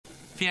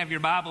If you have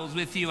your Bibles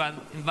with you, I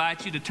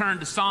invite you to turn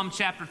to Psalm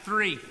chapter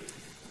 3.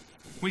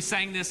 We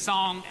sang this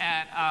song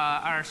at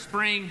our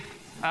spring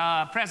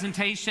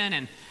presentation,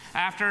 and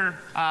after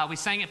we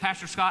sang it,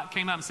 Pastor Scott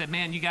came up and said,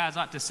 "Man, you guys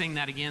ought to sing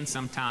that again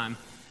sometime."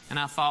 And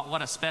I thought,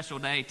 what a special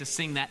day to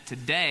sing that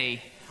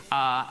today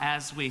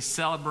as we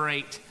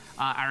celebrate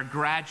our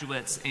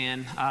graduates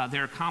and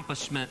their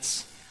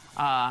accomplishments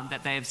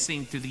that they have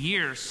seen through the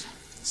years.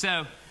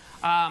 So,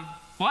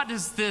 what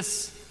does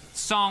this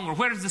song, or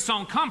where does the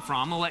song come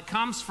from? Well, it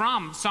comes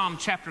from Psalm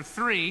chapter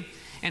 3,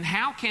 and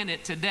how can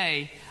it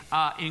today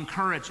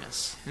encourage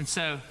us? And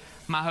so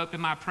my hope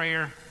and my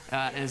prayer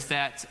is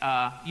that,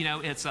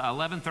 it's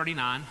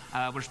 11:39.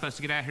 We're supposed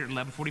to get out here at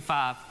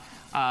 11:45.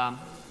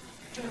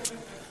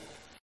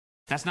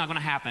 That's not going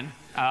to happen.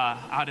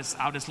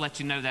 I'll just let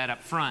you know that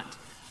up front.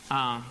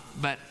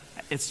 But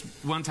it's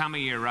one time a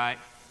year, right?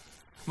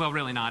 Well,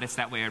 really not. It's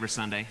that way every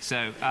Sunday.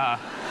 So...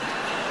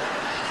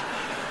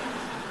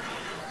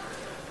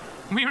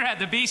 We were at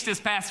the beach this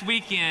past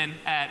weekend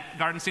at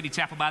Garden City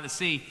Chapel by the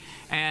Sea,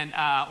 and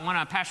one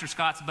of Pastor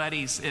Scott's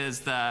buddies is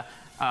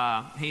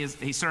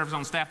he serves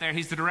on staff there.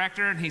 He's the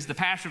director, and he's the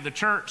pastor of the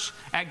church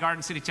at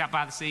Garden City Chapel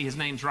by the Sea. His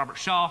name's Robert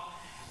Shaw,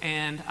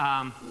 and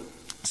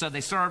so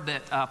they served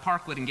at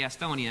Parkwood in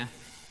Gastonia,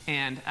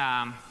 and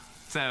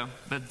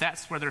but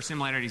that's where their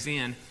similarities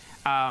end.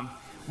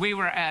 We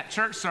were at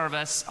church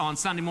service on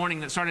Sunday morning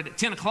that started at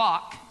 10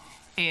 o'clock.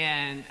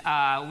 And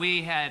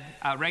we had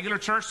a regular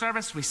church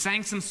service. We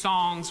sang some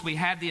songs. We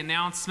had the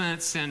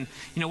announcements and,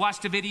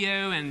 watched a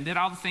video and did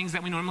all the things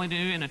that we normally do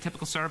in a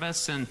typical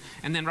service. And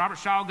then Robert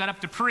Shaw got up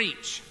to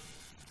preach.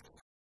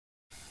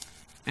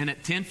 And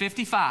at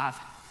 10:55,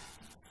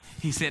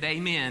 he said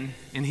amen,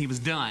 and he was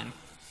done.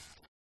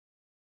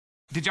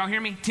 Did y'all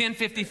hear me?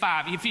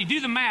 10:55. If you do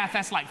the math,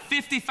 that's like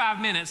 55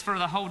 minutes for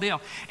the whole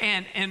deal.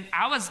 And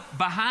I was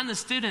behind the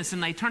students,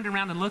 and they turned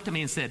around and looked at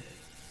me and said,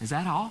 "Is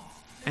that all?"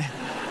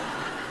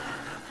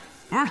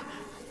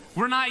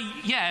 We're not,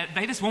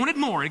 they just wanted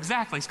more.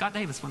 Exactly. Scott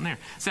Davis wasn't there.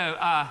 So,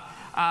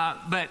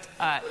 but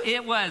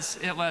it was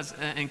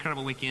an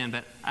incredible weekend,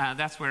 but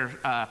that's where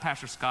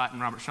Pastor Scott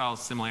and Robert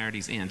Shaw's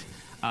similarities end,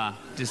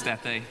 just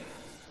that they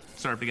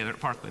served together at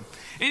Parkwood.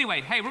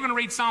 Anyway, hey, we're going to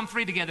read Psalm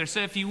 3 together. So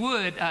if you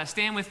would,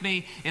 stand with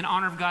me in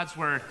honor of God's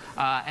word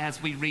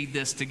as we read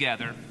this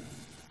together.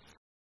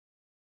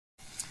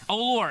 O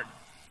Lord,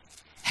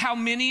 how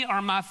many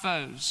are my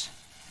foes?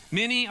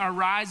 Many are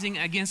rising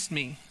against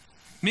me.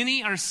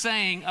 Many are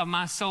saying of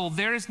my soul,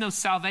 there is no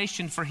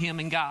salvation for him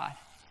in God.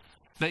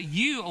 But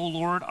you, O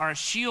Lord, are a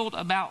shield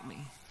about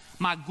me,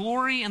 my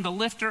glory and the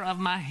lifter of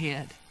my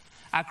head.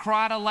 I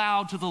cried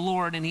aloud to the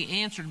Lord, and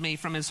he answered me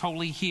from his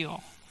holy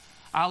hill.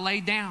 I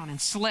lay down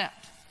and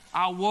slept.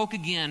 I woke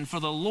again, for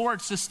the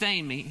Lord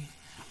sustained me.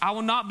 I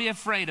will not be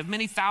afraid of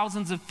many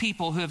thousands of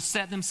people who have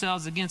set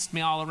themselves against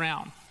me all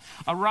around.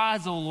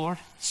 Arise, O Lord,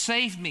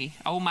 save me,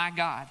 O my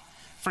God.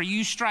 For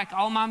you strike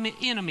all my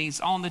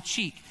enemies on the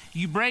cheek.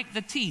 You break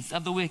the teeth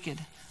of the wicked.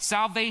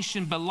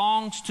 Salvation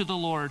belongs to the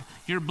Lord.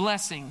 Your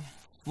blessing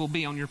will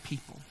be on your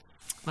people.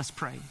 Let's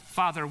pray.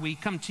 Father, we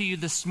come to you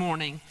this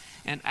morning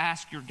and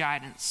ask your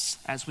guidance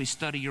as we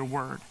study your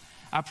word.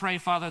 I pray,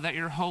 Father, that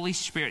your Holy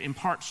Spirit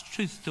imparts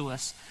truth to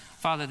us,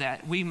 Father,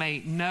 that we may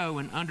know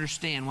and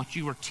understand what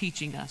you are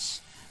teaching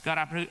us. God,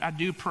 I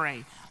do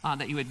pray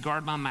that you would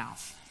guard my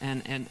mouth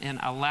and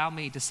allow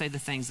me to say the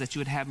things that you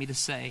would have me to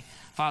say.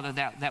 Father,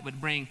 that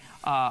would bring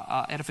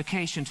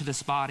edification to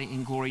this body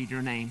and glory to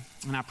your name.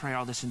 And I pray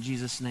all this in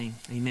Jesus' name.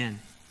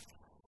 Amen.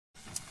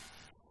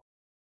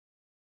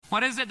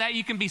 What is it that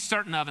you can be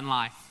certain of in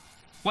life?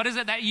 What is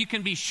it that you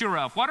can be sure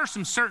of? What are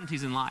some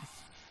certainties in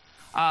life?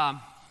 A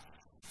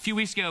few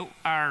weeks ago,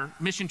 our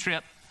mission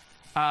trip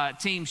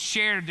team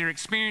shared their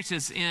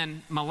experiences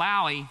in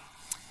Malawi.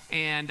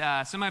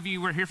 And some of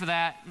you were here for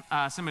that.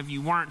 Some of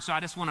you weren't. So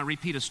I just want to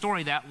repeat a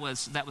story that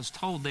was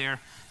told there.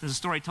 There's a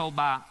story told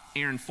by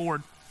Aaron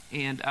Ford.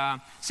 And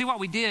see what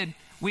we did.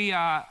 We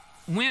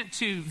went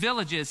to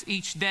villages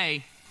each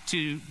day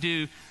to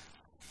do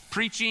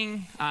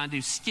preaching,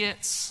 do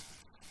skits,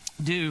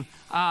 do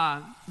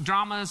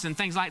dramas and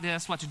things like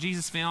this, watch a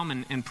Jesus film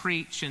and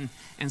preach.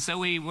 And so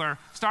we were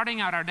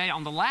starting out our day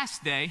on the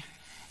last day.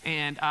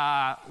 And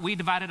we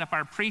divided up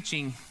our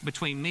preaching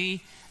between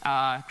me,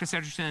 Chris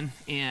Edgerton,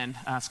 and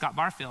Scott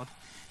Barfield.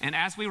 And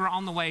as we were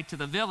on the way to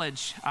the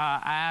village,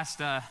 I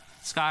asked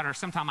Scott, or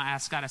sometime I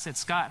asked Scott, I said,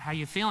 "Scott, how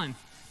you feeling?"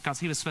 Because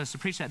he was supposed to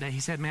preach that day. He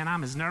said, "Man,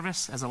 I'm as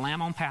nervous as a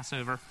lamb on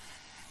Passover."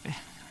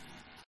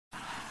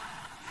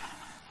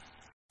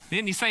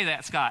 Didn't you say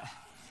that, Scott?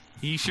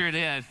 You sure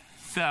did.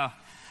 So,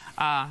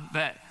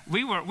 but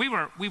we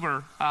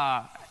were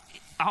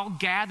all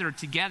gathered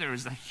together. It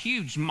was a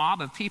huge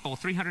mob of people,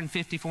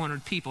 350,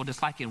 400 people,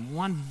 just like in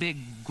one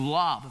big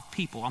glob of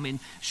people. I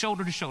mean,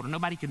 shoulder to shoulder.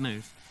 Nobody could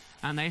move.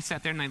 And they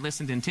sat there and they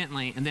listened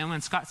intently. And then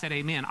when Scott said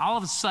amen, all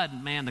of a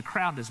sudden, man, the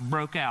crowd just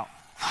broke out.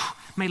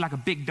 Made like a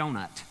big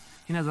donut.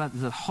 There's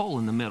a hole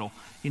in the middle,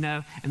 And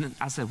then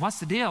I said, "What's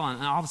the deal?"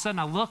 And all of a sudden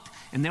I looked,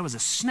 and there was a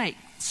snake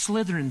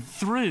slithering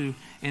through,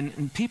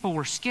 and people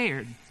were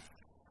scared.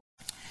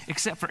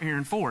 except for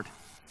Aaron Ford.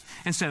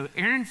 And so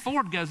Aaron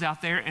Ford goes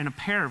out there in a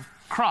pair of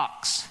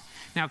Crocs.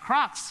 Now,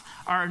 Crocs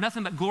are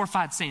nothing but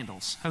glorified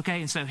sandals, okay?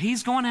 And so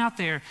he's going out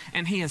there,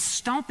 and he is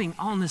stomping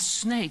on this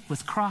snake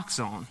with Crocs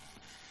on.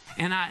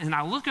 And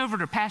I look over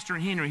to Pastor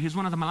Henry, who's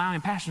one of the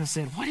Malawian pastors, and I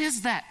said, what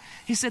is that?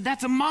 He said,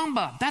 that's a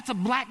mamba. That's a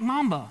black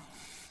mamba.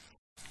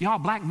 Y'all,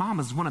 black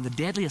mamba is one of the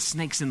deadliest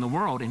snakes in the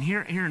world. And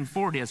here Aaron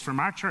Ford is from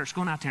our church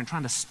going out there and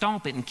trying to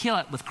stomp it and kill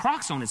it with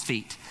Crocs on his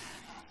feet.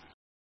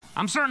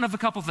 I'm certain of a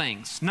couple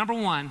things. Number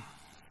one,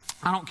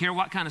 I don't care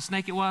what kind of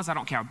snake it was. I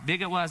don't care how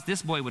big it was.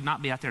 This boy would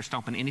not be out there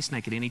stomping any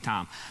snake at any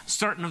time.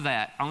 Certain of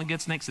that. Only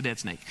good snake's a dead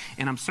snake.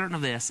 And I'm certain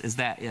of this is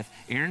that if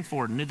Aaron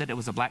Ford knew that it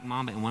was a black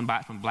mamba and one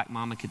bite from a black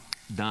mamba could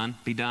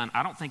be done,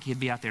 I don't think he'd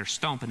be out there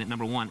stomping it,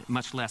 number one,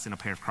 much less in a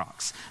pair of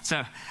Crocs.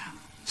 So,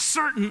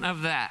 certain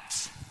of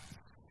that.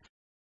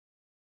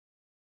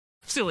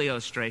 Silly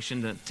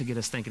illustration to get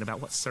us thinking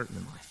about what's certain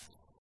in life.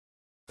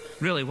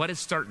 Really, what is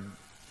certain?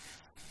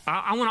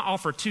 I want to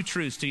offer two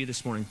truths to you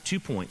this morning, 2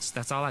 points.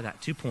 That's all I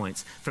got, 2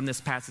 points from this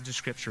passage of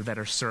Scripture that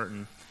are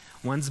certain.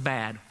 One's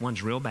bad,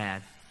 one's real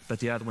bad, but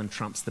the other one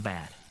trumps the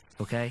bad,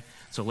 okay?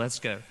 So let's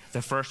go.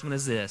 The first one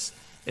is this,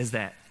 is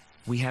that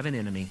we have an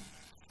enemy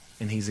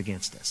and he's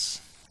against us.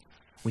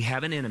 We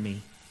have an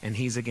enemy and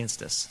he's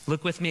against us.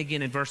 Look with me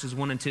again in verses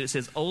 1 and 2. It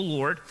says, O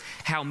Lord,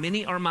 how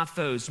many are my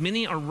foes?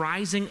 Many are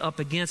rising up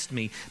against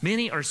me.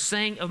 Many are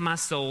saying of my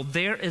soul,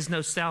 there is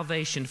no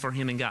salvation for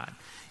him in God.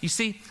 You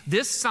see,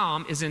 this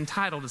psalm is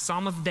entitled, the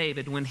Psalm of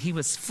David, when he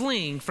was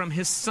fleeing from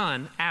his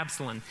son,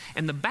 Absalom.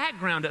 And the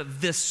background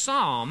of this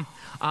psalm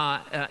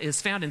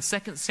is found in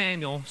 2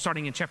 Samuel,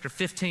 starting in chapter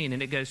 15,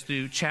 and it goes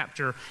through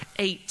chapter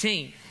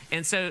 18.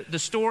 And so the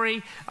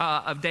story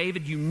of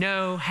David, you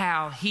know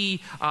how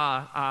he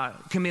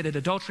committed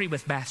adultery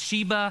with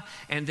Bathsheba,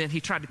 and then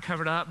he tried to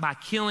cover it up by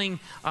killing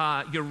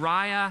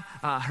Uriah,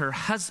 her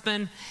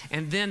husband.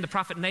 And then the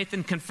prophet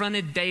Nathan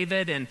confronted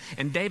David,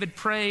 and David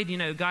prayed,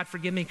 God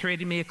forgive me,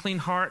 created me a clean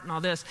heart and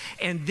all this.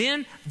 And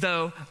then,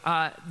 though,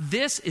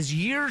 this is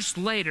years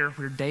later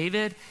where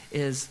David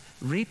is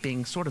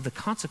reaping sort of the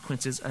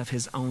consequences of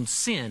his own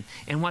sin.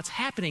 And what's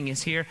happening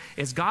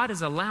is God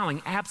is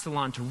allowing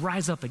Absalom to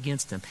rise up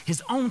against him.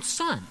 His own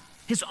son.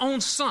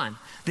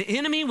 The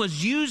enemy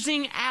was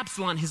using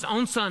Absalom, his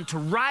own son, to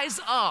rise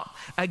up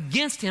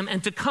against him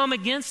and to come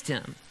against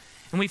him.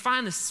 And we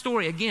find this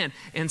story again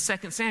in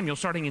 2 Samuel,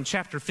 starting in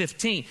chapter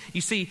 15.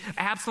 You see,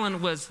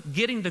 Absalom was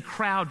getting the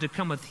crowd to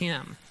come with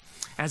him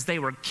as they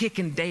were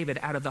kicking David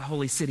out of the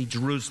holy city,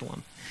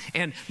 Jerusalem.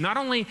 And not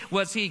only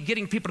was he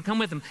getting people to come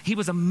with him, he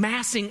was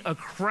amassing a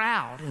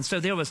crowd. And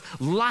so there was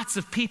lots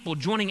of people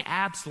joining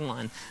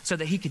Absalom so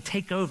that he could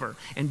take over.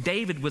 And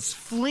David was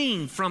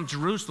fleeing from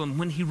Jerusalem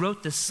when he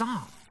wrote this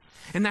psalm.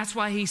 And that's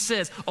why he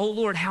says, "O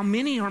Lord, how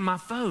many are my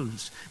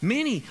foes?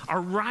 Many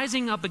are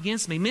rising up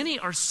against me. Many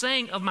are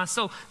saying of my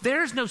soul,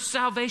 there's no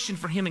salvation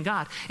for him in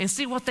God." And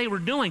see what they were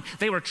doing?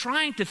 They were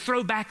trying to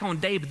throw back on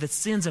David the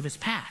sins of his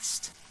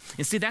past.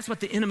 And see, that's what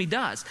the enemy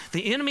does.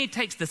 The enemy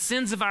takes the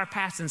sins of our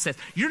past and says,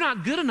 you're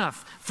not good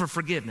enough for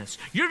forgiveness.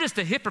 You're just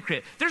a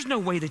hypocrite. There's no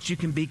way that you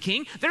can be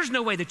king. There's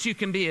no way that you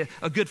can be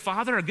a good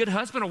father, a good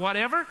husband, or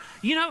whatever.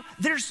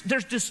 There's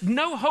just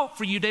no hope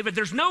for you, David.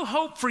 There's no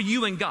hope for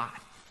you in God.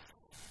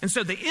 And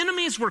so the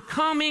enemies were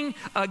coming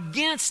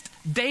against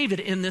David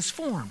in this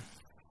form.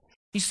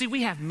 You see,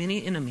 we have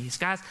many enemies.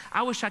 Guys,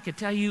 I wish I could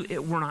tell you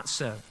it were not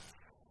so.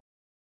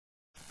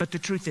 But the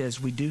truth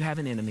is, we do have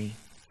an enemy,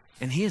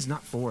 and he is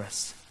not for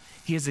us.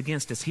 He is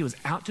against us. He was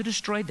out to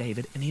destroy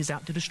David, and he's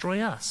out to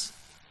destroy us.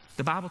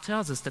 The Bible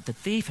tells us that the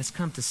thief has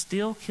come to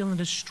steal, kill, and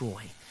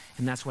destroy,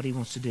 and that's what he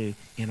wants to do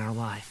in our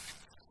life.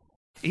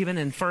 Even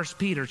in 1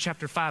 Peter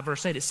chapter 5,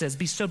 verse 8, it says,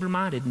 "Be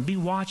sober-minded and be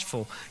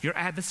watchful. Your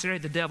adversary,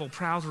 the devil,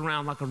 prowls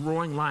around like a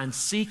roaring lion,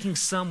 seeking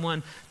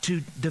someone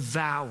to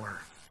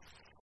devour."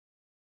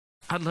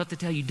 I'd love to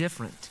tell you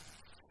different,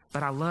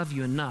 but I love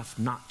you enough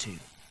not to.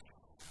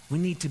 We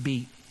need to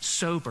be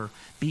sober,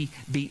 be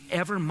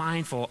ever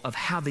mindful of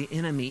how the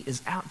enemy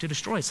is out to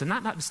destroy us. And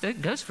not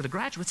it goes for the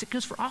graduates, it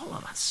goes for all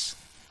of us.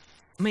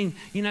 I mean,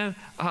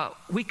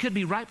 we could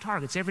be ripe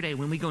targets every day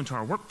when we go into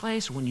our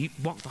workplace, or when you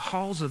walk the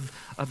halls of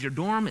your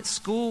dorm at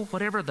school,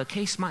 whatever the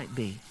case might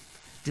be.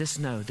 Just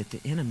know that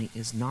the enemy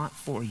is not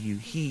for you.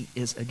 He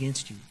is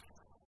against you.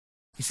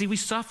 You see, we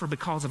suffer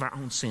because of our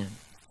own sin.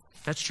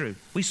 That's true.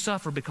 We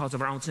suffer because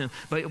of our own sin,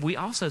 but we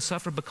also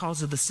suffer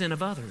because of the sin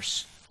of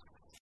others.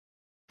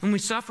 And we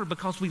suffer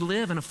because we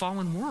live in a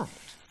fallen world.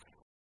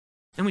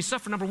 And we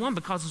suffer, number one,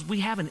 because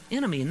we have an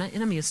enemy, and that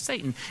enemy is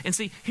Satan. And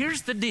see,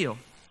 here's the deal.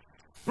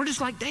 We're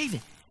just like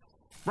David,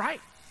 right?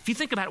 If you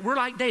think about it, we're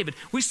like David.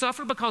 We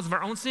suffer because of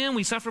our own sin.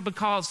 We suffer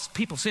because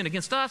people sin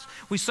against us.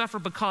 We suffer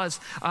because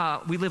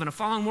we live in a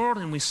fallen world.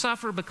 And we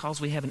suffer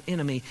because we have an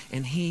enemy,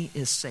 and he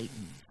is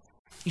Satan.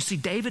 You see,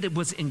 David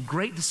was in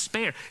great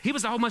despair. He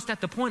was almost at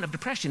the point of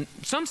depression.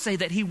 Some say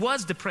that he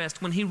was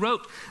depressed when he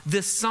wrote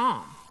this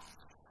psalm.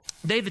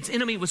 David's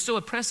enemy was so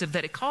oppressive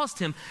that it caused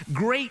him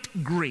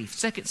great grief.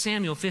 2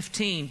 Samuel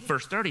 15,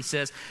 verse 30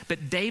 says,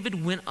 "But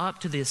David went up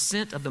to the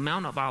ascent of the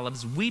Mount of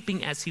Olives,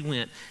 weeping as he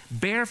went,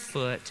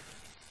 barefoot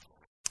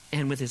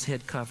and with his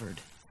head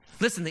covered."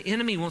 Listen, the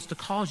enemy wants to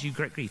cause you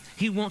great grief.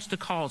 He wants to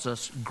cause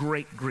us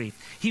great grief.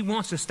 He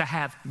wants us to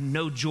have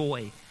no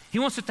joy. He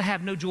wants us to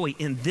have no joy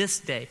in this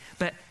day,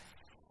 but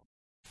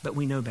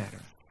we know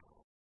better.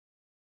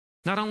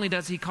 Not only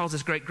does he cause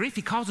us great grief,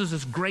 he causes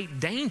us great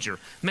danger.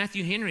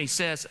 Matthew Henry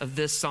says of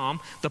this psalm,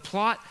 "The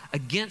plot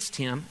against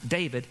him,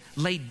 David,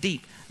 lay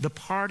deep. The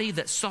party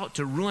that sought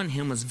to ruin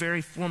him was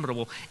very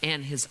formidable,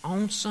 and his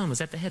own son was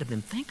at the head of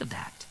him." Think of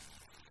that.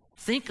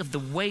 Think of the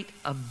weight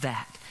of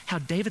that. How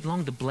David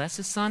longed to bless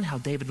his son, how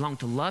David longed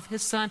to love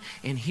his son,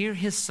 and here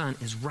his son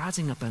is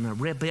rising up in a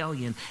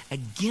rebellion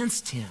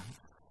against him.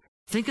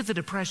 Think of the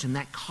depression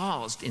that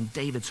caused in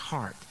David's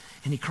heart.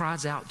 And he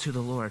cries out to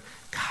the Lord,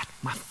 "God,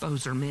 my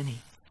foes are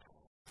many,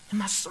 and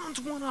my son's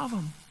one of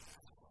them.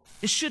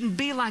 It shouldn't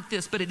be like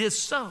this, but it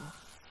is so."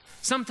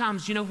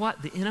 Sometimes, you know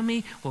what? The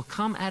enemy will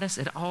come at us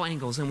at all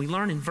angles. And we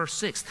learn in verse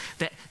 6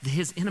 that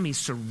his enemies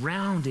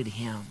surrounded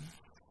him.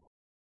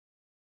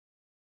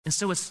 And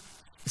so it's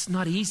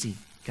not easy,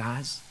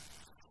 guys.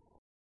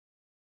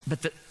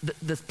 But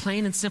the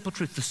plain and simple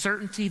truth, the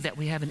certainty that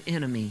we have an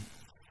enemy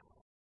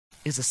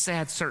is a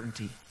sad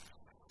certainty,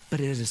 but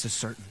it is a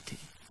certainty.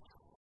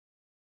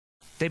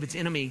 David's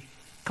enemy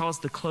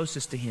caused the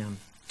closest to him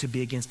to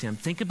be against him.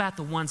 Think about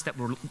the ones that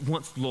were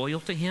once loyal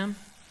to him.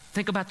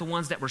 Think about the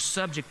ones that were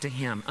subject to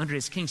him under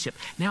his kingship,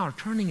 now are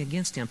turning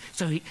against him.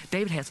 So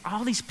David has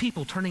all these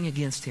people turning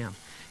against him.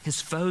 His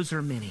foes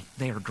are many.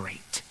 They are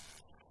great.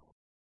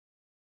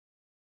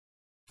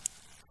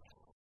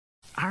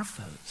 Our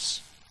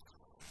foes,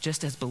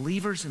 just as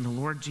believers in the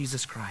Lord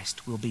Jesus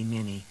Christ, will be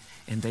many,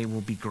 and they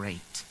will be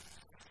great.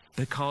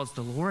 Because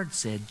the Lord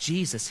said,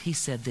 Jesus, he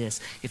said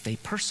this, "If they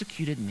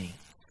persecuted me,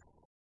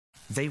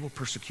 they will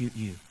persecute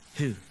you."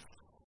 Who?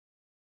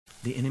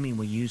 The enemy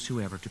will use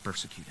whoever to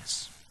persecute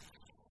us.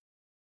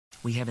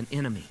 We have an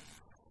enemy,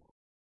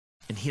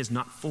 and he is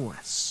not for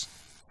us.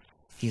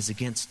 He is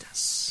against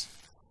us.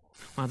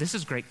 Wow, this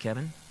is great,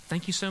 Kevin.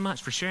 Thank you so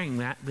much for sharing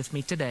that with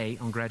me today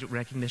on Graduate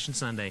Recognition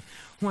Sunday.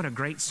 What a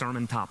great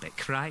sermon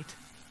topic, right?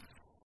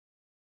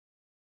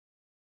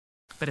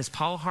 But as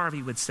Paul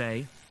Harvey would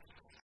say,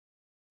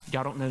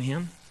 y'all don't know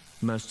him?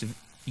 Most of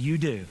you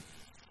do.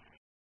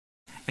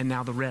 And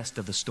now the rest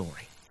of the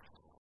story.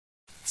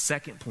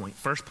 Second point.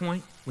 First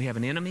point, we have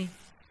an enemy.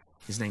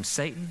 His name's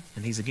Satan,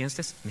 and he's against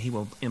us, and he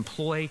will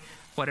employ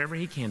whatever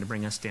he can to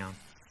bring us down.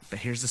 But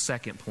here's the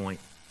second point.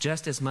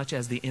 Just as much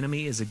as the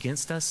enemy is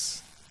against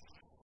us,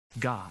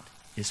 God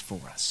is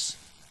for us.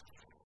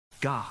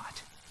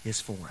 God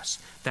is for us.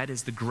 That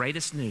is the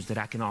greatest news that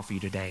I can offer you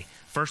today.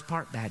 First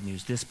part, bad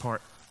news. This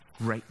part,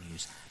 great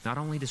news. Not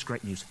only this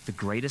great news, the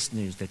greatest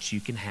news that you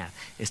can have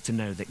is to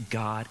know that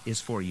God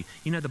is for you.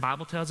 You know, the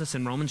Bible tells us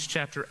in Romans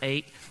chapter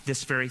 8,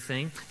 this very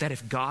thing, that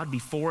if God be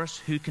for us,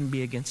 who can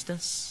be against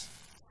us?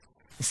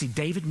 You see,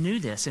 David knew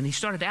this, and he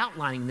started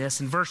outlining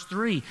this in verse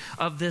 3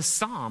 of this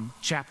Psalm,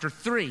 chapter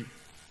 3.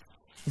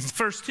 The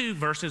first two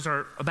verses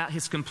are about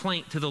his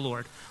complaint to the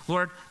Lord.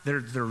 Lord,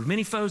 there are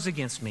many foes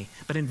against me.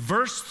 But in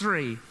verse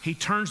 3, he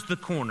turns the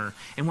corner.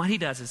 And what he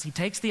does is he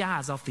takes the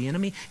eyes off the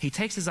enemy. He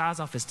takes his eyes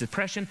off his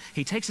depression.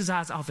 He takes his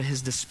eyes off of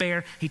his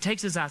despair. He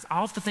takes his eyes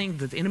off the thing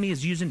that the enemy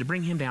is using to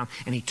bring him down.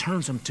 And he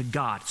turns them to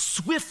God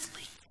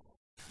swiftly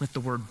with the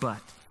word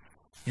 "but."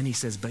 And he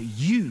says, "But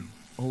you,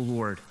 O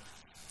Lord,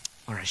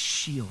 are a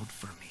shield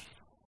for me."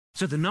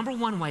 So the number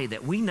one way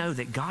that we know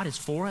that God is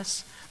for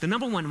us, the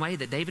number one way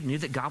that David knew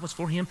that God was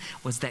for him,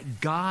 was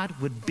that God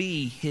would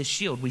be his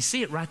shield. We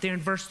see it right there in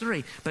verse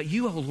 3. "But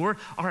you, O Lord,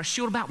 are a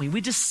shield about me." We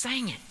just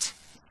sang it.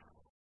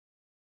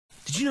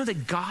 Did you know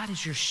that God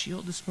is your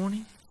shield this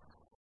morning?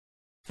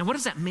 And what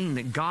does that mean,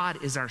 that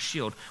God is our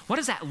shield? What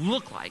does that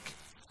look like?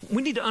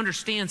 We need to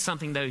understand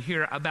something, though,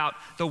 here about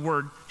the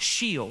word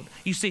shield.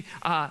 You see,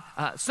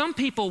 some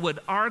people would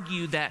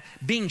argue that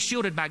being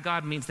shielded by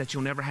God means that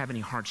you'll never have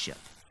any hardship.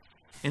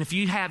 And if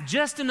you have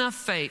just enough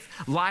faith,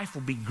 life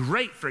will be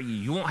great for you.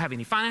 You won't have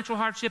any financial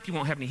hardship. You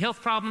won't have any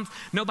health problems.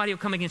 Nobody will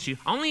come against you.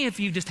 Only if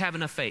you just have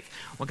enough faith.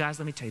 Well, guys,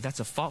 let me tell you, that's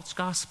a false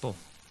gospel.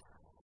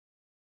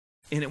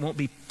 And it won't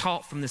be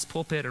taught from this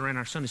pulpit or in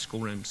our Sunday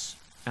school rooms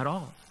at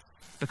all,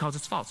 because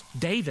it's false.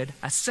 David,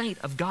 a saint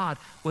of God,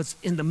 was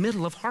in the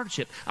middle of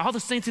hardship. All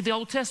the saints of the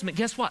Old Testament,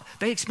 guess what?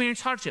 They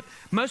experienced hardship.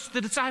 Most of the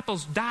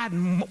disciples died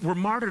and were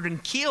martyred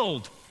and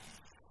killed.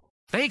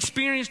 They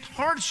experienced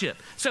hardship.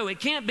 So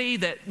it can't be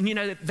that,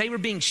 they were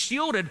being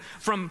shielded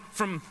from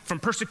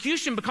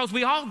persecution, because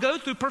we all go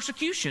through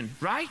persecution,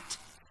 right?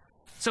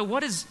 So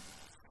what is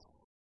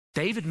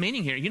David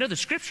meaning here? The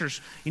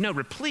scriptures,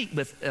 replete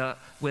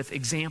with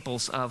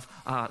examples of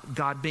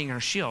God being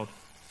our shield.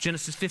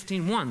 Genesis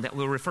 15:1 that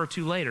we'll refer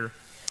to later.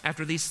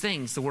 After these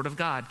things, the word of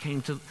God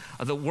came to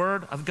the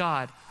word of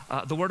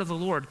the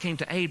Lord came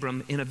to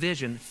Abram in a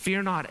vision.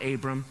 "Fear not,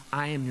 Abram,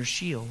 I am your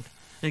shield."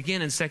 And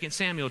again in 2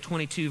 Samuel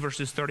 22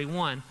 verses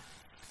 31,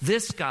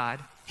 this God,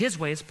 His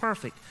way is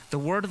perfect. The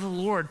word of the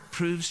Lord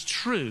proves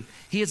true.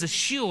 He is a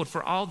shield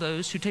for all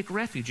those who take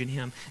refuge in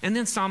him. And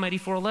then Psalm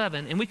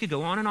 84:11, and we could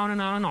go on and on and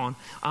on and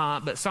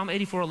on, but Psalm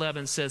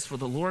 84:11 says, for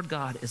the Lord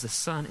God is a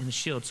sun and a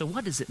shield. So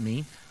what does it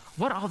mean?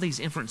 What do all these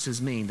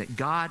inferences mean? That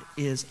God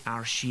is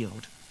our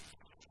shield.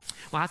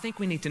 Well, I think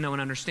we need to know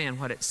and understand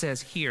what it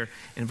says here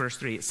in verse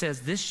 3. It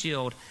says this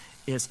shield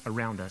is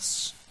around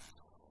us.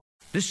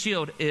 This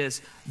shield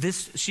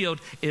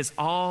is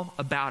all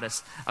about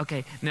us.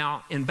 Okay,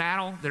 now in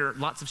battle, there are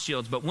lots of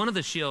shields, but one of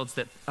the shields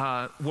that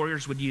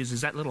warriors would use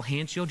is that little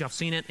hand shield. Y'all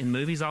seen it in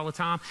movies all the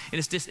time. And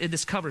it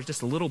just covers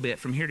just a little bit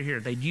from here to here.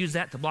 They'd use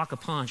that to block a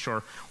punch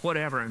or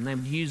whatever, and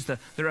they'd use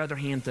their other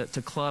hand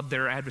to club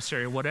their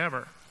adversary or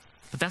whatever.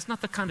 But that's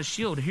not the kind of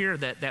shield here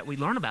that we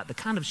learn about. The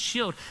kind of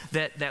shield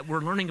that we're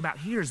learning about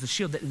here is the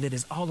shield that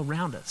is all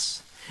around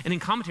us. And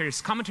in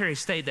commentaries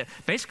state that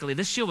basically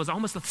this shield was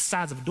almost the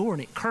size of a door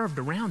and it curved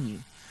around you.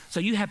 So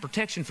you had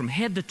protection from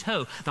head to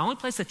toe. The only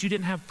place that you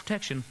didn't have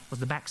protection was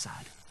the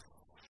backside.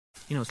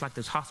 You know, it's like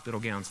those hospital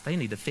gowns. They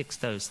need to fix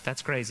those.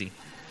 That's crazy.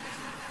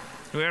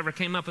 Whoever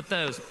came up with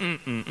those.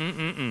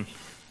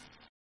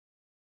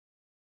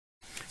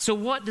 So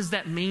what does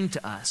that mean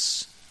to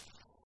us?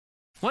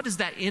 What does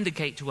that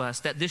indicate to us?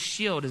 That this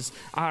shield is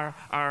our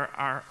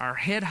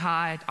head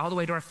high all the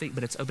way to our feet,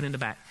 but it's open in the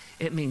back.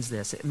 It means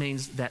this. It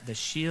means that the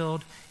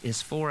shield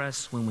is for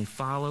us when we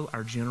follow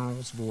our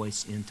general's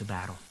voice into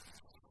battle.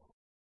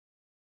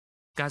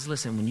 Guys,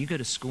 listen, when you go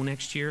to school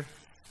next year,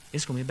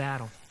 it's going to be a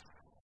battle.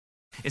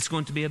 It's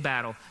going to be a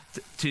battle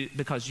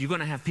because you're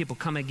going to have people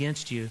come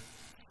against you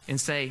and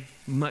say,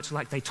 much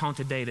like they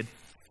taunted David,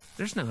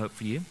 there's no hope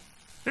for you.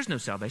 There's no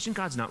salvation.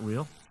 God's not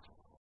real.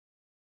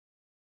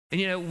 And,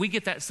 you know, we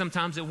get that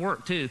sometimes at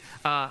work, too.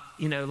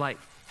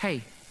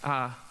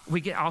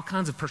 We get all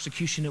kinds of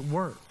persecution at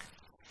work.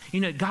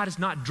 You know, God is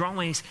not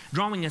drawing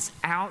us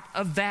out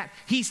of that.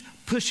 He's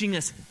pushing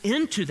us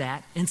into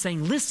that and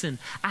saying, listen,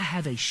 I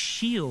have a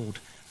shield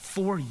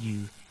for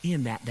you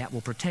in that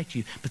will protect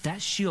you. But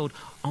that shield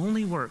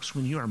only works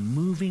when you are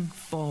moving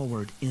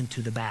forward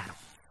into the battle.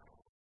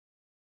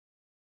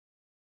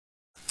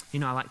 You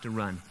know, I like to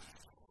run.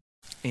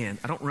 And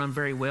I don't run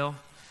very well.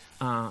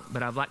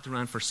 But I've liked to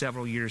run for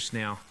several years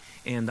now.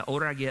 And the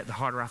older I get, the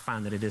harder I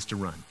find that it is to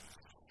run.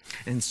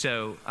 And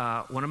so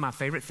one of my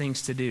favorite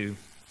things to do,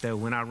 though,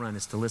 when I run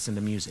is to listen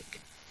to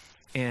music.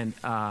 And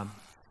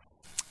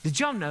did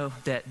y'all know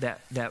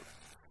that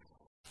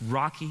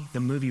Rocky,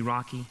 the movie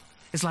Rocky,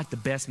 is like the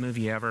best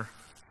movie ever?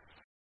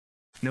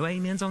 No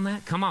amens on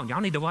that? Come on, y'all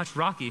need to watch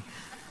Rocky.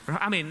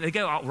 I mean, they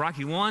go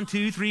Rocky 1,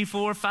 2, 3,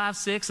 4, 5,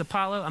 6,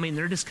 Apollo. I mean,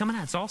 they're just coming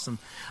out. It's awesome.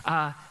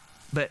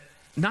 But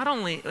not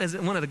only is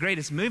it one of the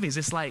greatest movies,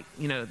 it's like,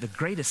 you know, the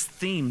greatest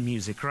theme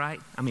music,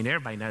 right? I mean,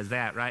 everybody knows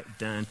that, right?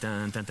 Dun,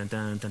 dun, dun, dun,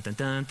 dun, dun, dun,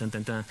 dun, dun,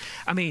 dun, dun.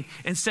 I mean,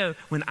 and so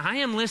when I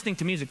am listening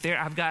to music there,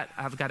 I've got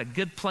a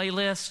good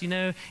playlist, you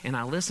know, and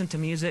I listen to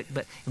music,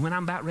 but when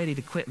I'm about ready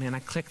to quit, man, I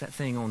click that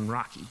thing on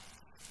Rocky.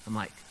 I'm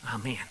like,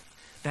 oh man,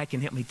 that can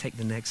help me take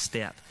the next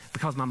step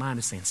because my mind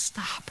is saying,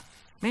 stop.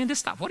 Man, just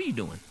stop. What are you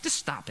doing? Just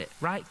stop it,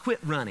 right? Quit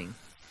running.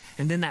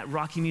 And then that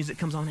Rocky music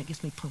comes on, it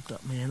gets me pumped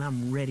up, man.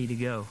 I'm ready to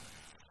go.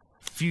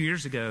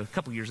 A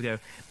couple years ago,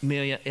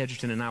 Amelia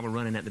Edgerton and I were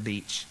running at the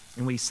beach,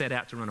 and we set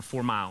out to run a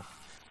 4-mile.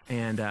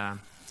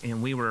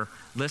 And we were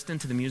listening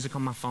to the music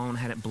on my phone,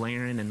 had it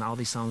blaring, and all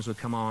these songs would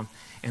come on.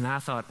 And I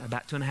thought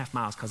about 2.5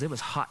 miles, because it was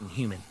hot and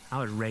humid. I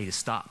was ready to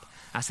stop.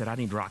 I said, I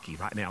need Rocky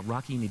right now.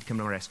 Rocky, you need to come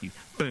to our rescue.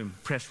 Boom,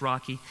 pressed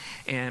Rocky.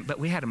 But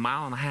we had 1.5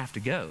 miles to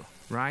go,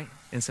 right?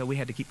 And so we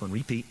had to keep on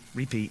repeat.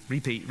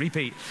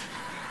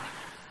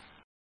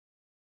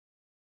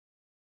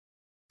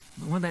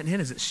 What that did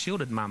is it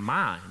shielded my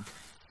mind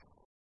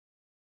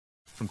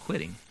from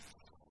quitting.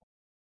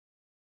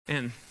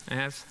 And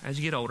as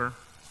you get older,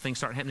 things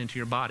start happening to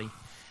your body.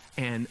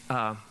 And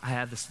I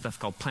have this stuff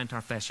called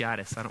plantar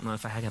fasciitis. I don't know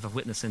if I have a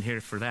witness in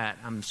here for that.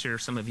 I'm sure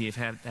some of you have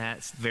had that.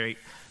 It's a very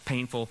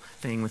painful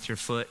thing with your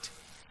foot.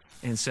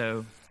 And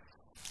so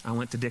I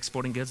went to Dick's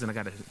Sporting Goods and I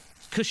got a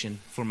cushion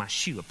for my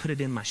shoe. I put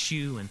it in my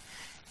shoe,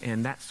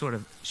 and that sort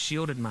of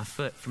shielded my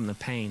foot from the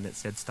pain that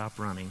said stop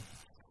running.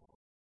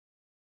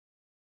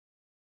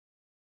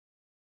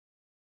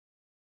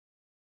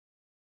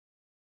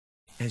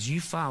 As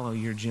you follow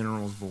your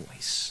general's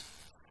voice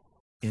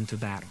into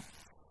battle,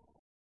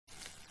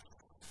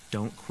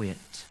 don't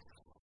quit.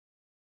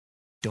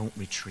 Don't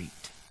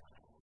retreat.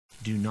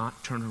 Do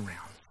not turn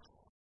around.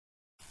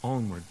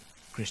 Onward,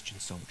 Christian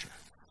soldier,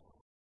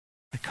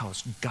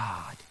 because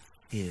God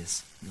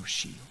is your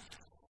shield.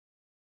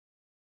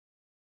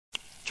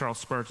 Charles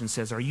Spurgeon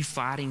says, are you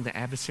fighting the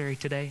adversary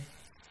today?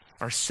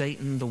 Are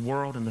Satan, the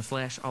world, and the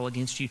flesh all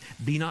against you?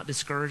 Be not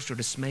discouraged or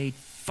dismayed.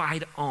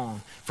 fight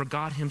on, for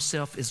God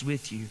himself is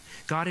with you.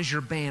 God is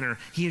your banner.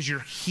 He is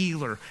your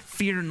healer.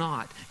 Fear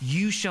not.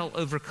 You shall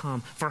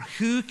overcome. For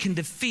who can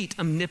defeat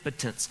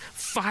omnipotence?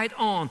 Fight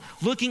on,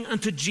 looking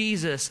unto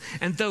Jesus.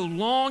 And though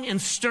long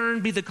and stern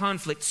be the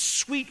conflict,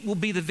 sweet will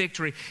be the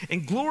victory,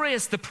 and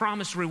glorious the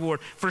promised reward.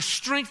 For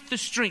strength to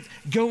strength,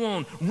 go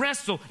on,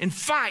 wrestle and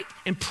fight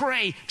and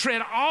pray.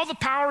 Tread all the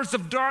powers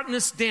of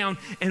darkness down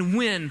and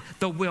win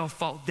the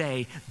well-fought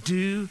day.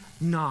 Do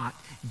not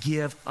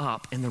give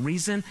up. And the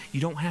reason you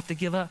don't have to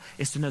give up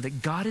is to know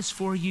that God is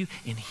for you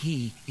and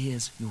he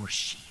is your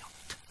shield.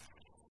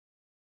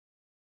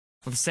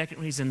 Well, the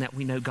second reason that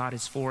we know God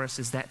is for us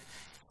is that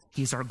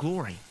he's our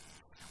glory.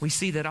 We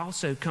see that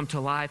also come to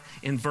life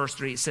in verse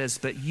 3. It says,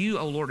 but you,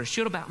 O Lord, are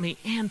shield about me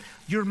and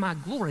you're my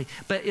glory.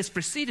 But it's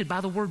preceded by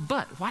the word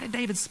but. Why did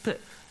David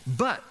put,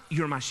 but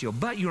you're my shield,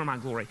 but you are my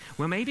glory?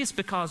 Well, maybe it's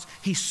because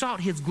he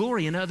sought his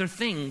glory in other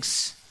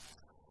things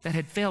that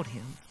had failed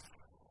him.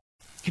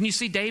 Can you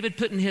see David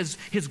putting his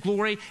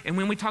glory? And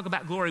when we talk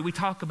about glory, we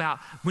talk about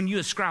when you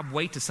ascribe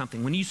weight to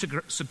something, when you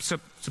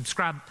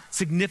subscribe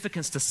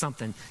significance to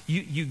something,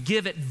 you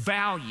give it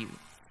value.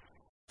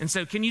 And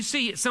so can you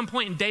see at some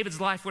point in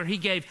David's life where he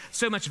gave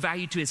so much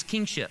value to his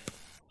kingship?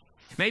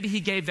 Maybe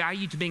he gave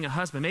value to being a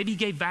husband. Maybe he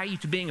gave value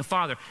to being a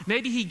father.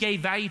 Maybe he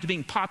gave value to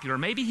being popular.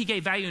 Maybe he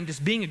gave value in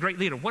just being a great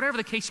leader. Whatever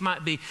the case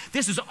might be,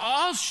 this is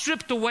all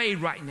stripped away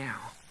right now.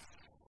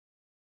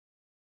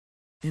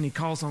 And he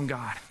calls on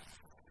God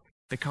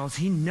because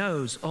he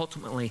knows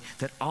ultimately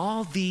that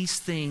all these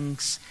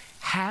things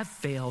have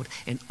failed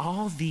and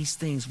all these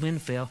things will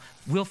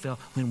fail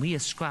when we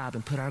ascribe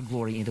and put our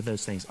glory into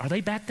those things. Are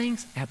they bad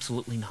things?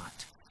 Absolutely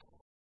not.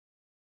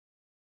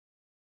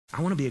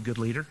 I want to be a good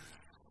leader.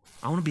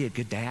 I want to be a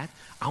good dad.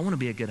 I want to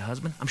be a good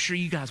husband. I'm sure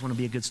you guys want to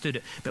be a good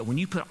student. But when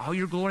you put all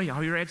your glory,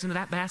 all your eggs into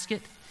that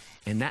basket,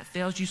 and that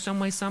fails you some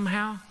way,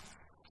 somehow,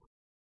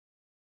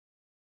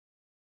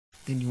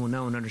 then you will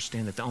know and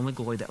understand that the only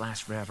glory that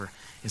lasts forever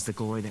is the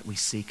glory that we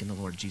seek in the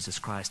Lord Jesus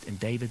Christ. And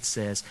David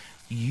says,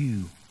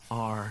 you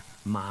are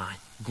my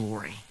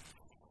glory.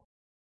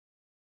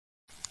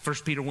 1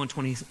 Peter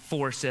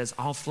 1:24 says,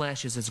 all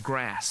flesh is as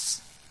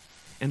grass,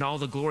 and all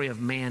the glory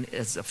of man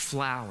is a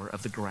flower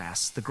of the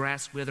grass. The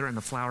grass withers and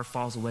the flower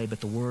falls away,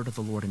 but the word of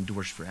the Lord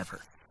endures forever.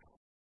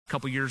 A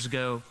couple years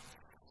ago,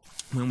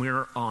 when we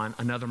were on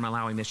another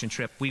Malawi mission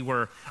trip, we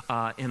were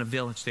in a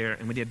village there,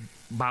 and we did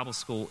Bible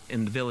school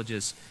in the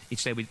villages.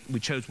 Each day we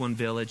chose one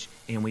village,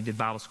 and we did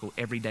Bible school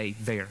every day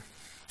there.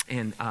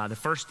 And the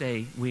first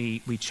day,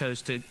 we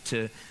chose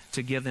to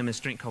give them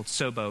this drink called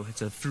Sobo.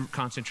 It's a fruit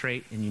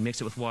concentrate, and you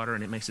mix it with water,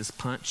 and it makes this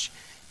punch.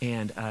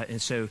 And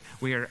so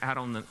we are out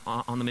on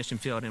the mission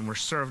field, and we're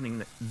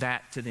serving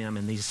that to them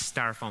in these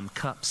styrofoam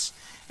cups.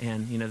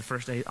 And, you know, the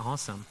first day,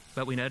 awesome.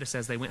 But we noticed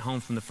as they went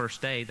home from the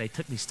first day, they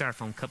took these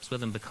styrofoam cups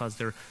with them because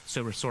they're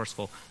so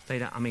resourceful. They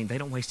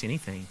don't waste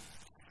anything.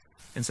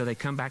 And so they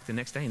come back the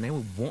next day, and they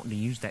were wanting to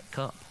use that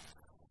cup.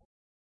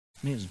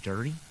 I mean, it was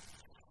dirty.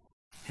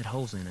 Had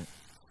holes in it.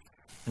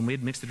 And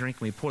we'd mix the drink,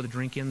 and we'd pour the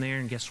drink in there,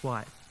 and guess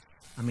what?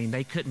 I mean,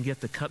 they couldn't get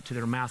the cup to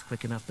their mouth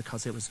quick enough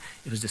because it was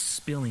just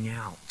spilling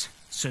out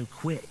so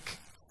quick.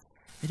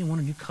 They didn't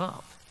want a new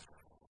cup.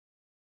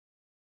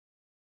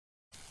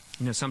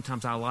 You know,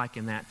 sometimes I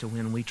liken that to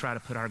when we try to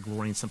put our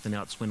glory in something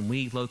else. When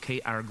we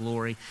locate our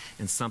glory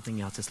in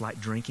something else, it's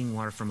like drinking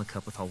water from a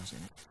cup with holes in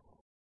it.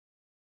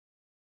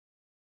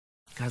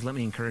 Guys, let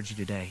me encourage you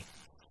today.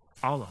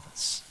 All of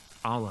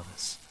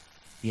us.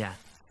 Yeah,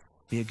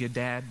 be a good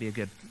dad, be a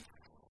good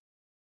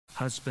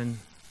husband,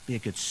 be a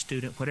good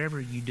student.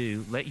 Whatever you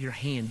do, let your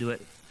hand do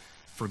it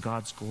for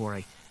God's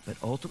glory. But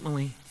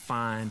ultimately,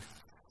 find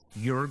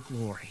your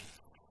glory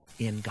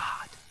in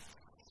God.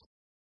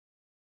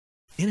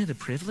 Isn't it a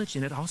privilege?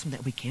 Isn't it awesome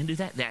that we can do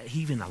that? That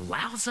he even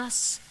allows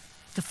us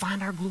to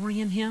find our glory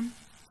in him?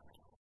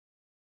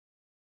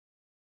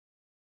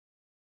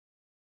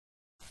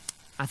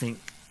 I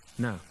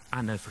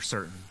know for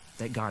certain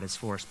that God is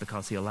for us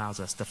because he allows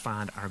us to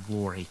find our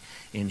glory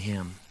in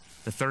him.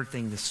 The third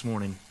thing this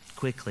morning,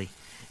 quickly,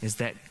 is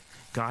that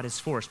God is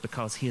for us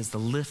because he is the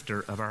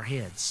lifter of our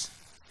heads.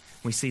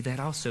 We see that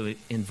also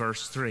in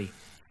verse 3.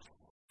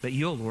 But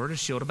you, O Lord, are a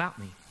shield about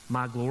me,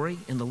 my glory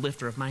and the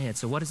lifter of my head.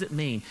 So what does it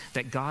mean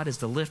that God is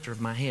the lifter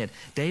of my head?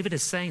 David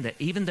is saying that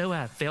even though I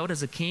have failed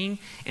as a king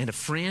and a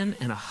friend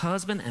and a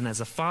husband and as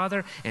a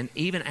father and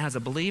even as a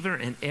believer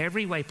in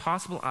every way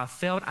possible I've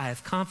failed, I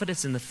have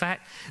confidence in the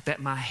fact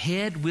that my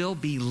head will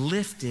be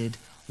lifted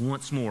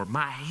once more.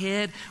 My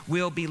head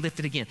will be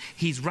lifted again.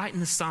 He's writing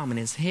the psalm and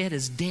his head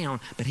is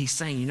down, but he's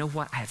saying, you know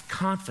what? I have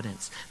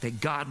confidence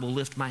that God will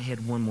lift my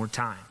head one more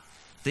time.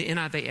 The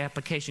NIV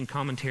application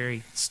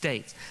commentary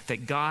states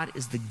that God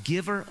is the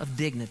giver of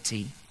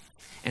dignity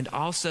and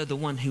also the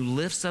one who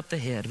lifts up the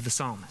head of the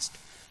psalmist.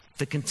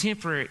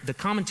 The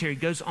commentary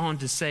goes on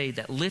to say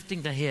that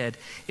lifting the head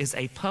is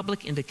a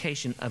public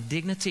indication of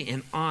dignity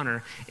and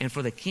honor, and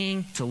for the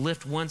king to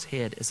lift one's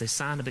head is a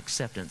sign of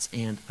acceptance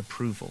and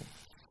approval.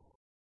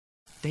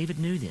 David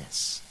knew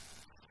this.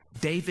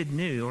 David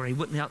knew, or he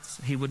would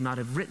not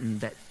have written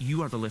that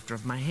you are the lifter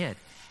of my head.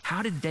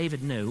 How did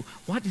David know?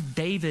 What did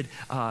David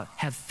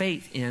have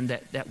faith in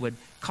that would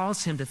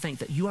cause him to think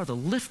that you are the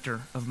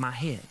lifter of my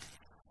head?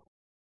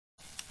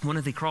 One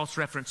of the cross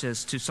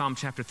references to Psalm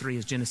chapter 3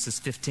 is Genesis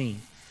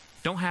 15.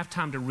 Don't have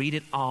time to read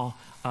it all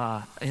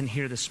in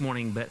here this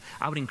morning, but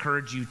I would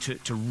encourage you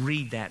to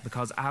read that,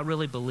 because I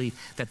really believe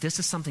that this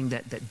is something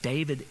that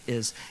David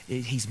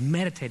he's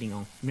meditating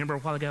on. Remember a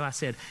while ago I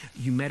said,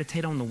 you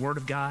meditate on the Word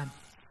of God?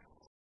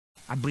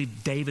 I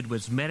believe David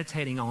was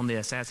meditating on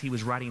this as he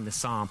was writing the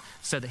psalm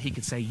so that he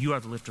could say, you are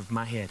the lifter of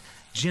my head.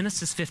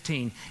 Genesis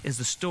 15 is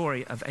the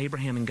story of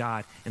Abraham and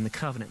God and the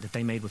covenant that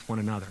they made with one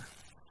another.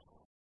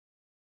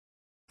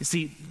 You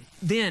see,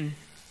 then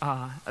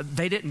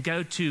they didn't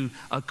go to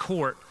a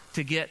court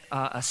to get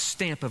a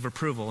stamp of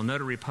approval, a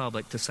notary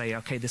public to say,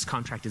 okay, this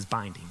contract is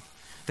binding.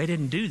 They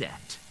didn't do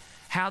that.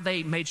 How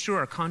they made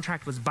sure a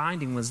contract was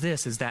binding was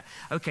this, is that,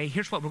 okay,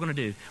 here's what we're going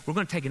to do. We're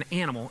going to take an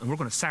animal and we're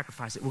going to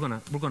sacrifice it. We're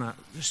going to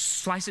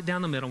slice it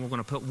down the middle. We're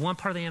going to put one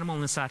part of the animal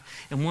on this side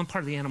and one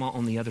part of the animal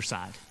on the other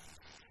side.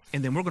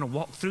 And then we're going to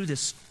walk through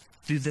this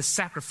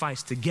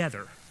sacrifice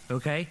together,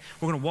 okay?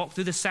 We're going to walk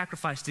through this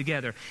sacrifice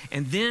together.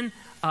 And then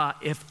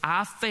if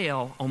I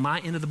fail on my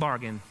end of the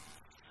bargain,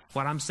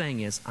 what I'm saying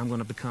is I'm going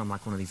to become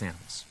like one of these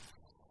animals.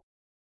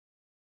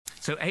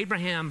 So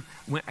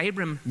when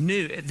Abram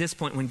knew at this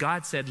point, when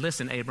God said,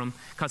 listen, Abram,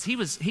 because he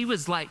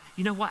was like,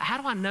 you know what,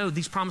 how do I know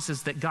these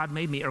promises that God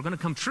made me are going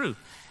to come true?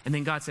 And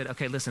then God said,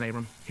 okay, listen,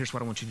 Abram, here's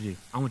what I want you to do.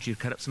 I want you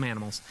to cut up some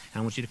animals, and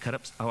I want you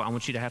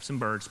to have some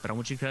birds, but I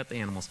want you to cut up the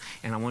animals,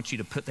 and I want you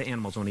to put the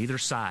animals on either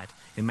side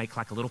and make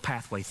like a little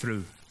pathway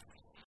through.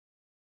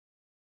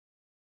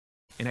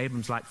 And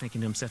Abram's like thinking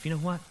to himself, you know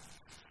what?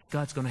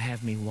 God's going to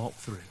have me walk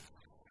through.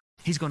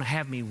 He's going to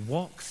have me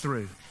walk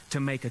through to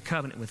make a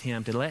covenant with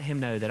him, to let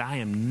him know that I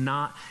am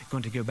not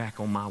going to go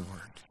back on my word.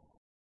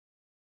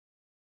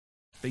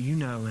 But you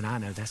know and I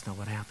know that's not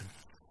what happened.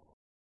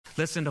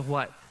 Listen to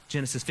what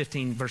Genesis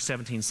 15 verse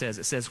 17 says.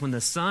 It says, when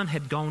the sun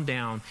had gone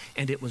down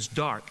and it was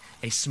dark,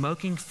 a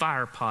smoking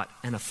fire pot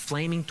and a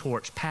flaming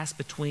torch passed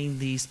between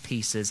these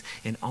pieces,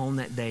 and on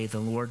that day the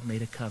Lord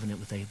made a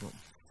covenant with Abram.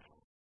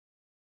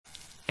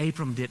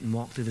 Abram didn't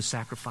walk through the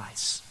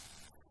sacrifice.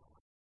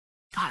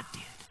 God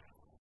did.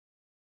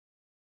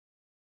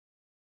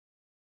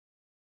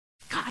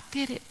 God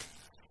did it.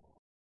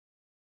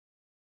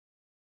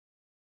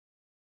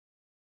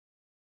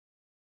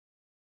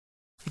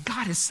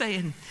 God is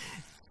saying,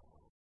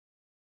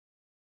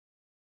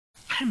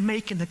 I'm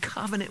making a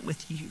covenant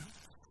with you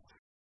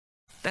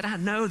that I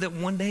know that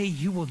one day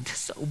you will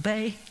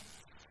disobey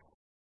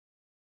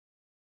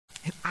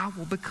and I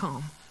will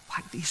become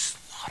like these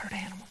slaughtered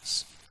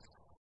animals.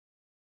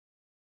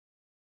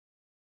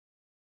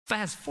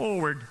 Fast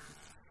forward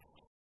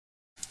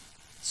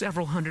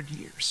several hundred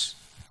years.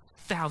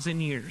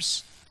 1,000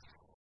 years.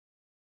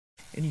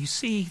 And you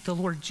see the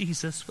Lord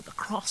Jesus with a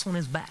cross on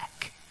his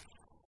back.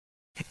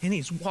 And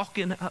he's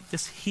walking up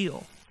this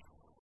hill,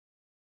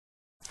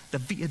 the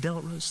Via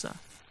Dolorosa.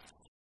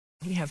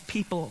 You have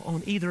people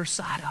on either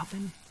side of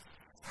him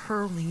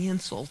hurling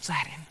insults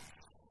at him.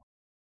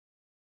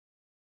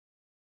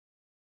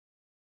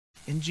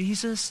 And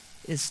Jesus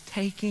is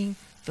taking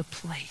the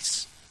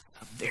place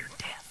of their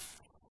death.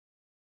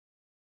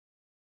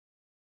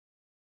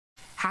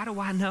 How do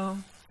I know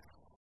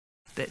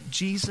that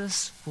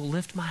Jesus will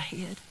lift my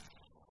head?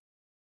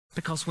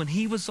 Because when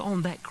he was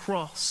on that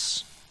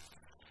cross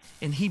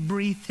and he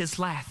breathed his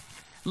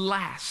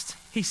last,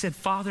 he said,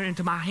 Father,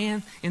 into thy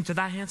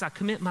hands I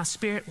commit my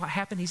spirit. What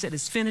happened? He said,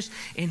 it's finished.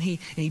 And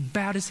he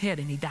bowed his head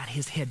and he died.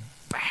 His head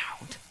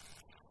bowed.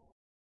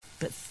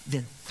 But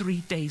then 3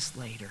 days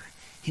later,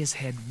 his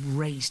head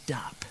raised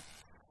up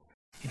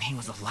and he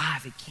was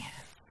alive again.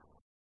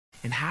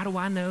 And how do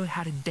I know?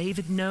 How did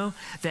David know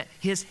that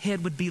his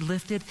head would be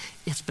lifted?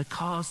 It's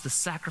because the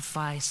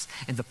sacrifice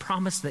and the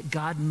promise that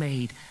God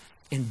made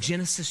in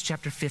Genesis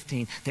chapter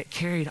 15 that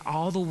carried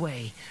all the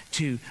way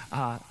to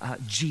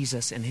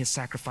Jesus and his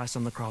sacrifice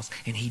on the cross.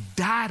 And he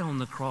died on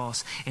the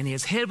cross and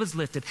his head was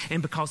lifted.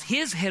 And because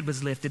his head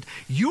was lifted,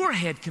 your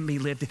head can be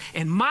lifted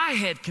and my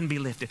head can be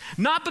lifted.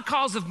 Not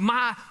because of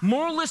my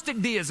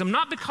moralistic deism,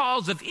 not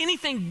because of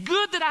anything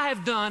good that I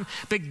have done,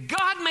 but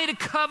God made a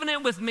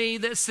covenant with me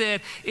that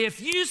said,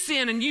 if you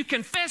sin and you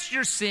confess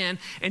your sin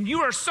and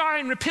you are sorry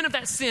and repent of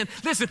that sin,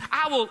 listen,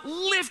 I will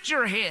lift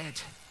your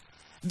head.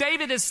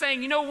 David is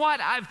saying, you know what?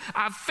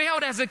 I've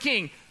failed as a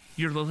king.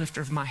 You're the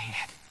lifter of my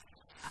head.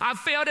 I've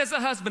failed as a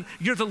husband.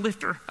 You're the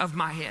lifter of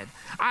my head.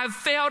 I've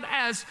failed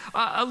as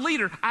a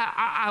leader.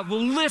 I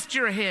will lift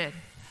your head.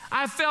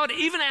 I've failed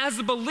even as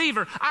a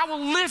believer. I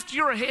will lift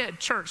your head.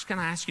 Church, can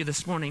I ask you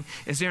this morning,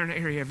 is there an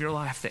area of your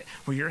life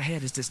where your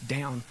head is just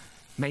down,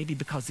 maybe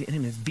because the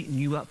enemy is beating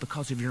you up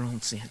because of your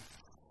own sin?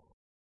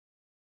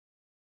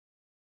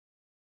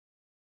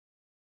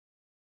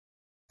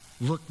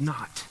 Look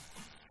not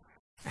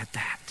at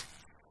that,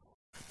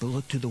 but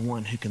look to the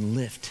one who can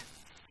lift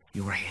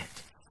your head,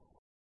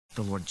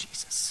 the Lord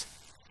Jesus.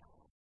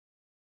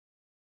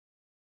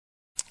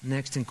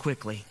 Next and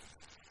quickly,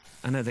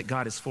 I know that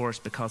God is for us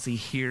because he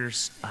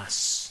hears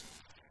us.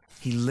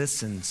 He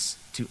listens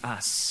to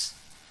us.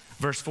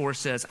 Verse 4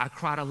 says, I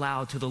cried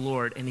aloud to the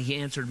Lord, and he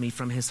answered me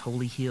from his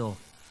holy hill.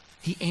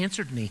 He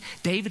answered me.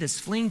 David is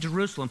fleeing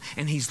Jerusalem,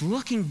 and he's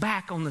looking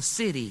back on the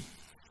city.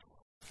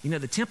 You know,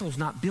 the temple's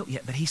not built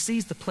yet, but he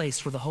sees the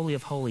place where the Holy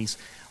of Holies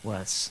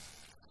was.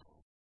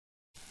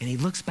 And he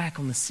looks back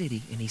on the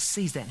city, and he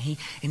sees that,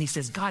 and he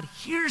says, God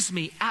hears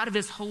me out of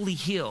his holy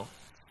hill.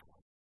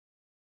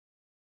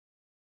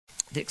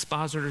 The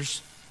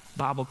Expositor's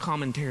Bible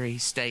commentary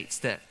states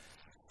that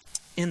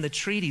in the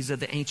treaties of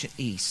the ancient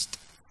East,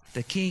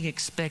 the king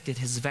expected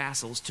his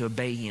vassals to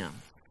obey him,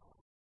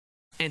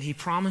 and he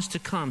promised to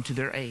come to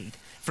their aid.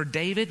 For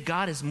David,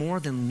 God is more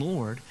than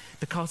Lord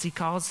because he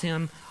calls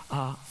him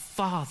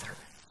Father.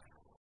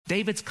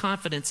 David's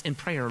confidence in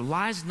prayer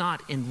lies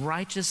not in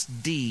righteous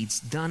deeds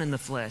done in the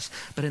flesh,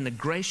 but in the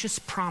gracious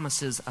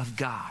promises of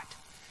God.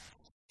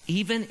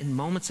 Even in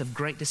moments of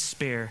great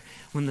despair,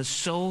 when the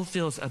soul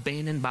feels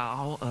abandoned by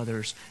all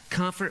others,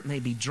 comfort may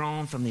be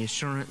drawn from the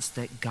assurance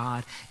that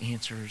God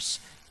answers.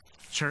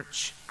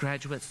 Church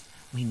graduates,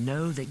 we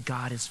know that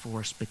God is for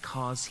us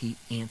because he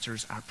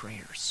answers our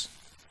prayers.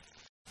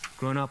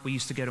 Growing up, we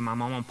used to go to my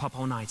mom and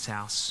Papa Knight's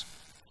house.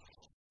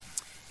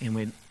 And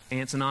we'd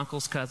aunts and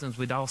uncles, cousins,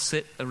 we'd all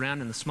sit around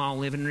in the small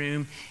living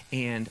room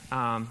and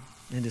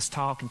just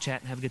talk and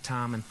chat and have a good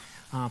time. And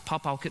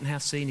Papa couldn't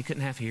have see and he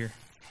couldn't have hear.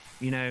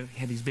 You know, he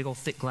had these big old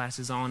thick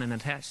glasses on, and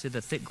attached to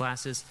the thick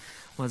glasses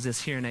was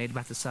this hearing aid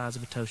about the size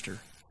of a toaster.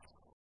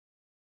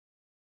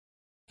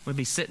 We'd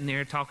be sitting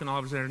there talking, all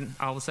of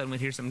a sudden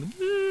we'd hear something.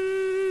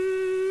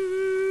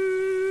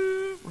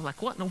 We're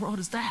like, what in the world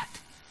is that?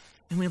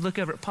 And we'd look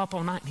over at Papa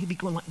all night, and he'd be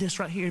going like this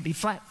right here. He'd be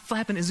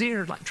flapping his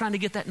ear, like trying to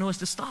get that noise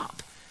to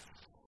stop.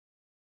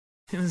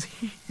 It was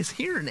his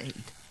hearing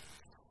aid.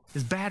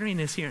 His battery in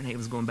his hearing aid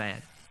was going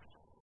bad.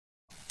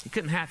 He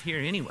couldn't half hear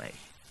anyway,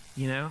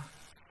 you know.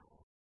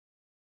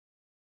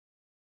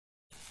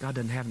 God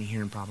doesn't have any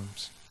hearing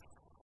problems.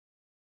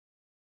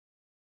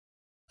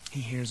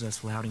 He hears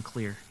us loud and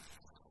clear.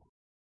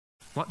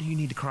 What do you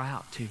need to cry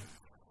out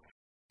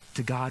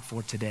to God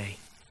for today?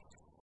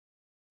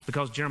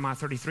 Because Jeremiah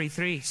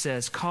 33:3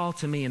 says, call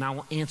to me and I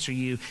will answer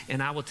you,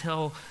 and I will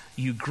tell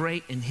you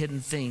great and hidden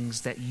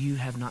things that you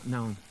have not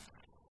known.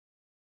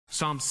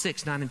 Psalm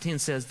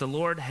 6:9-10 says, the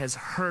Lord has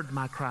heard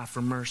my cry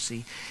for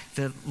mercy.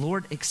 The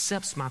Lord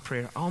accepts my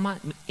prayer. All my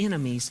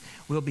enemies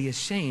will be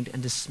ashamed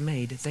and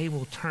dismayed. They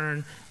will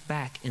turn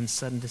back in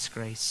sudden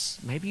disgrace.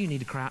 Maybe you need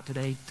to cry out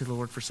today to the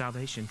Lord for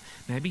salvation.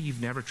 Maybe you've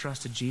never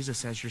trusted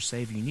Jesus as your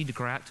Savior. You need to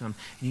cry out to him.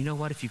 And you know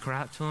what? If you cry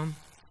out to him,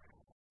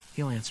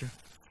 he'll answer.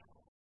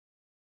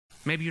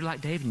 Maybe you're like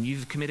David and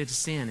you've committed to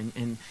sin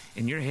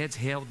and your head's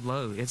held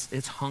low.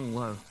 It's hung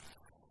low.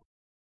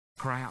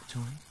 Cry out to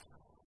him.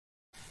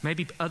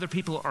 Maybe other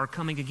people are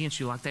coming against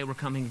you like they were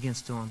coming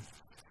against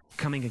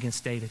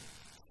David.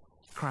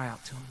 Cry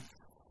out to him.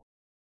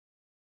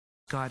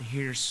 God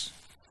hears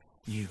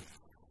you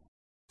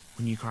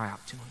when you cry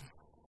out to him.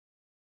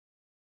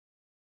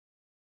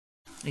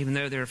 Even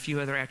though there are a few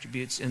other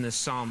attributes in this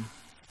psalm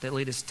that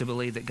lead us to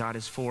believe that God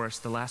is for us,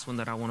 the last one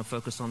that I want to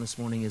focus on this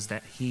morning is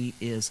that he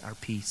is our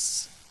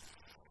peace.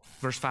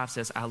 Verse 5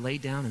 says, I lay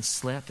down and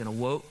slept and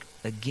awoke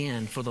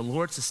again, for the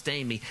Lord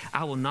sustained me.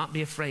 I will not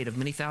be afraid of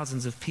many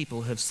thousands of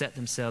people who have set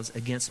themselves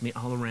against me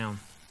all around.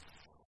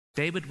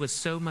 David was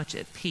so much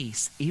at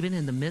peace, even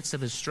in the midst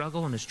of his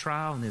struggle and his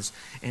trial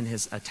and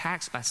his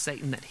attacks by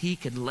Satan, that he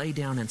could lay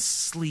down and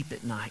sleep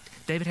at night.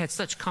 David had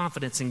such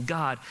confidence in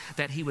God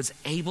that he was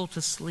able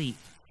to sleep.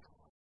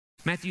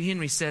 Matthew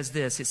Henry says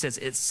this, it says,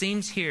 it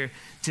seems here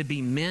to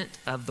be meant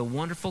of the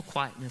wonderful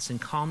quietness and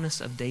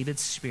calmness of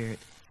David's spirit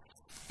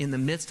in the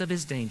midst of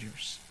his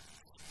dangers,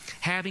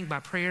 having by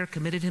prayer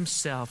committed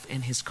himself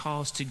and his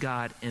cause to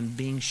God and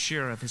being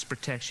sure of his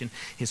protection,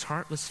 his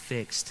heart was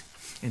fixed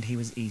and he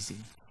was easy.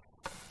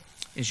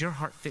 Is your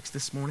heart fixed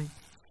this morning?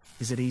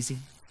 Is it easy?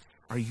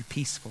 Are you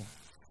peaceful?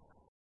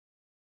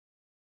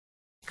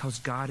 Because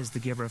God is the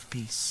giver of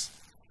peace.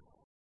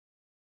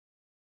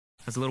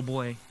 As a little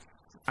boy,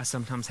 I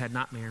sometimes had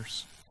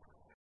nightmares,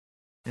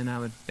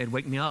 and they'd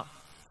wake me up,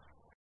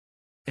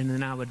 and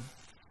then I would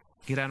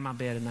get out of my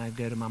bed and I'd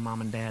go to my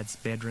mom and dad's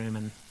bedroom,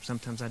 and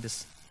sometimes I'd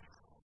just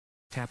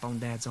tap on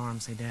Dad's arm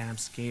and say, Dad, I'm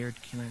scared.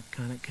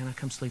 Can I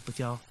come sleep with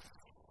y'all?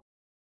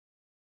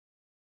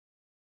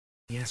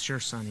 Yeah, sure,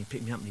 son. He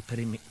picked me up and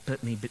he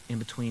put me in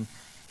between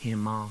he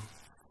and Mom.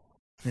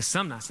 And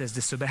some nights it was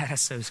just so bad, I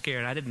was so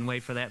scared. I didn't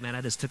wait for that, man.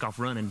 I just took off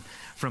running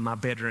from my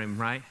bedroom,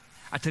 right?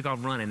 I took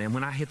off running, and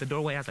when I hit the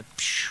doorway, I was like,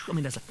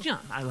 that's like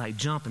jump. I like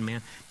jumping,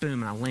 man.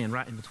 Boom, and I land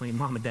right in between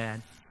Mom and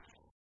Dad.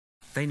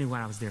 They knew what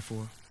I was there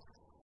for.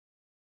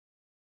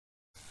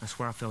 That's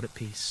where I felt at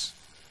peace.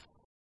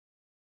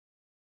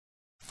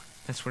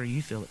 That's where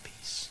you feel at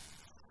peace,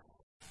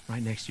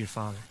 right next to your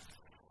Father.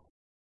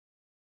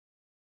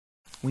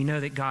 We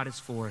know that God is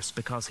for us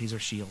because he's our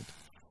shield.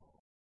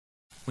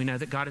 We know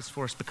that God is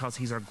for us because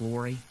he's our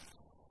glory.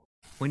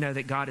 We know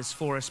that God is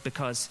for us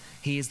because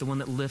he is the one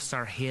that lifts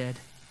our head.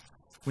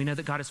 We know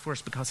that God is for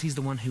us because he's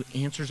the one who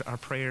answers our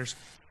prayers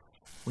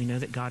We know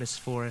that God is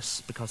for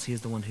us because he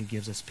is the one who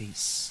gives us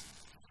peace.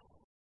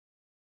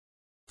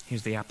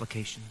 Here's the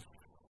application.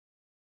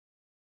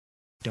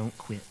 Don't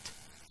quit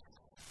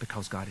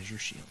because God is your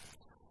shield.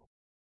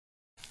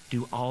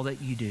 Do all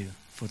that you do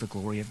for the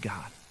glory of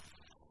God.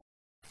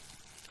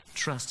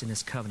 Trust in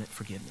his covenant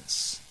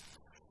forgiveness.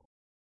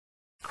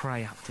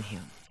 Cry out to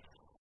him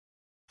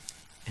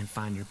and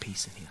find your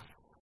peace in him.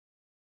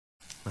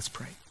 Let's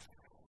pray.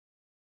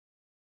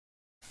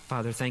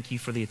 Father, thank you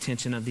for the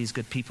attention of these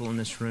good people in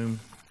this room.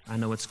 I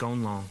know it's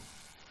gone long.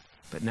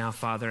 But now,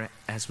 Father,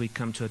 as we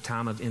come to a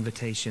time of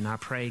invitation, I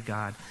pray,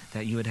 God,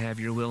 that you would have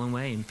your will and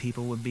way and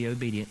people would be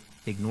obedient,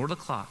 ignore the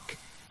clock,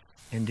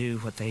 and do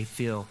what they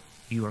feel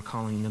you are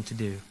calling them to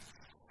do.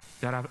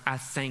 God, I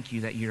thank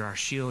you that you're our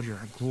shield, you're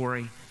our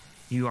glory.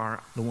 You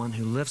are the one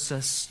who lifts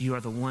us. You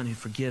are the one who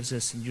forgives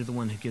us, and you're the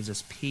one who gives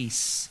us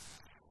peace.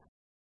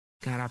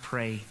 God, I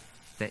pray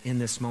that in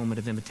this moment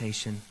of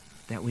invitation,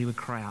 that we would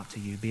cry out to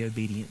you, be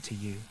obedient to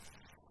you,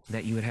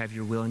 that you would have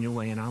your will and your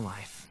way in our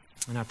life.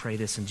 And I pray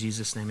this in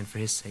Jesus' name and for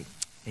his sake.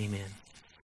 Amen.